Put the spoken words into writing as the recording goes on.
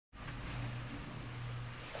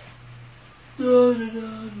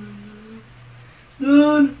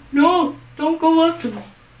No, don't go up to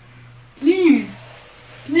me.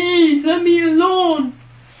 Please, let me alone.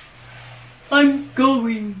 I'm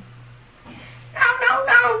going.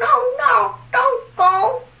 No, don't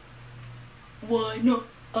go. Why not?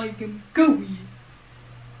 I am going.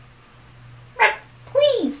 But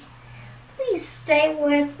please stay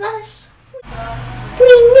with us. We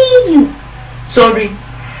need you. Sorry.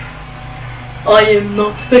 I am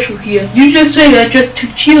not special here. You just say that just to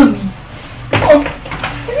cheer me. Oh,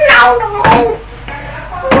 no.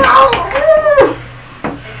 No,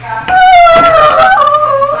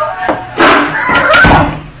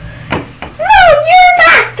 you're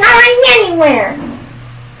not going anywhere.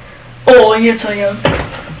 Oh, yes I am.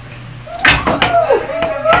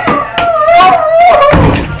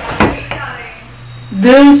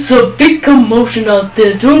 There's a big commotion out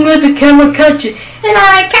there. Don't let the camera catch it. And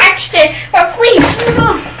I catched it, but please.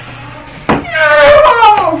 No.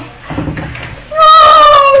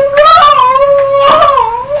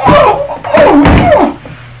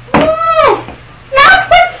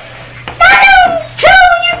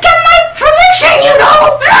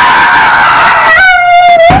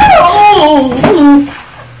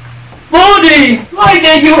 Why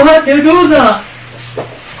did you have to do that?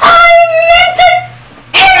 I meant it,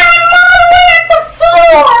 and I'm all the way at the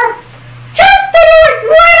floor. Just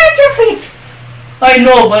right at your feet. I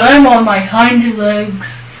know, but I'm on my hind legs.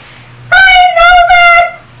 I know that.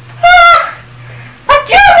 But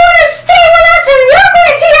you're going to stay with us, and you're going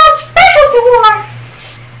to see how special you are.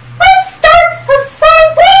 Let's start the song,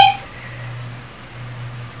 please.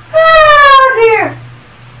 Oh, dear.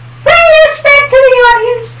 Bring respect to the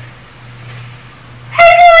audience.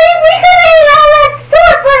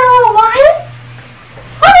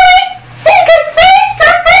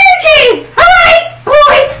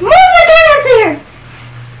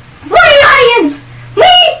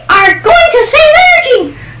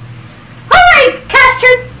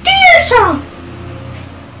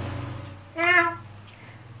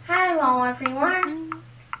 Hello everyone,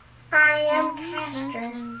 I am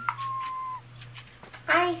Castor.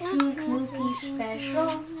 I think Loopy's special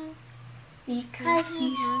because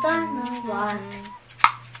he's done a lot.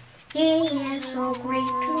 He is so great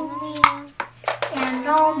to me and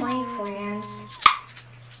all my friends.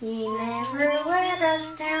 He never let us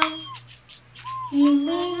down. He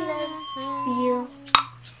made us feel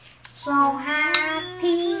so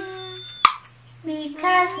happy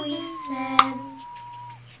because we said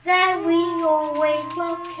that we always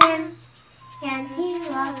loved him, and he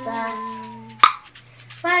loved us.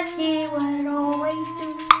 But he would always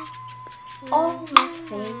do all the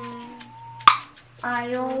things.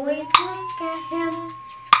 I always look at him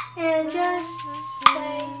and just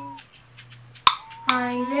say,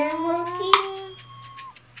 hi there, Loki.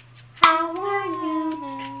 How are you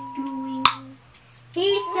doing? He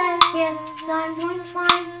says, yes, I'm doing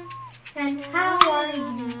fine. And how are you?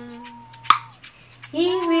 He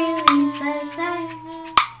really says that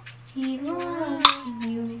he loves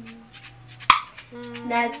you.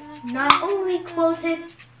 That's not only quoted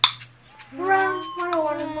from our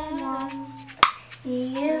wonderful mom.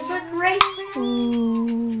 He is a great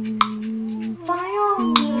friend by all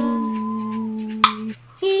means.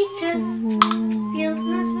 He just feels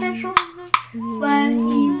not special, but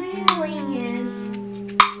he really is.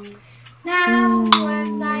 Now when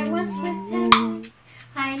I was with him,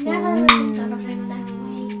 I never really thought of him that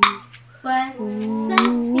way. But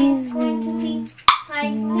since he's going to be, I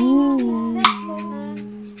think he's special.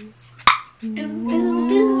 Do do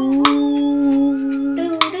do do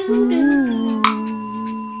do do do do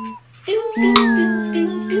do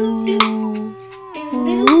do do do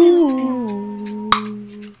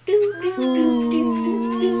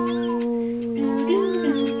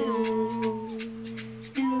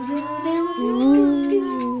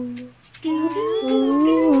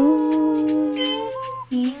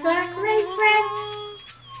He's a great friend,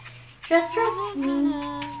 just trust me.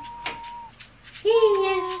 He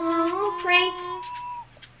is so great,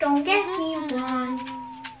 don't get me wrong.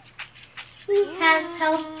 He has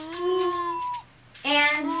helped me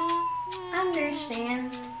and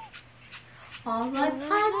understand all the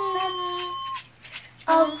concepts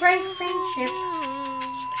of great friendship.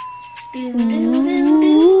 Do do do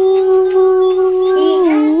do.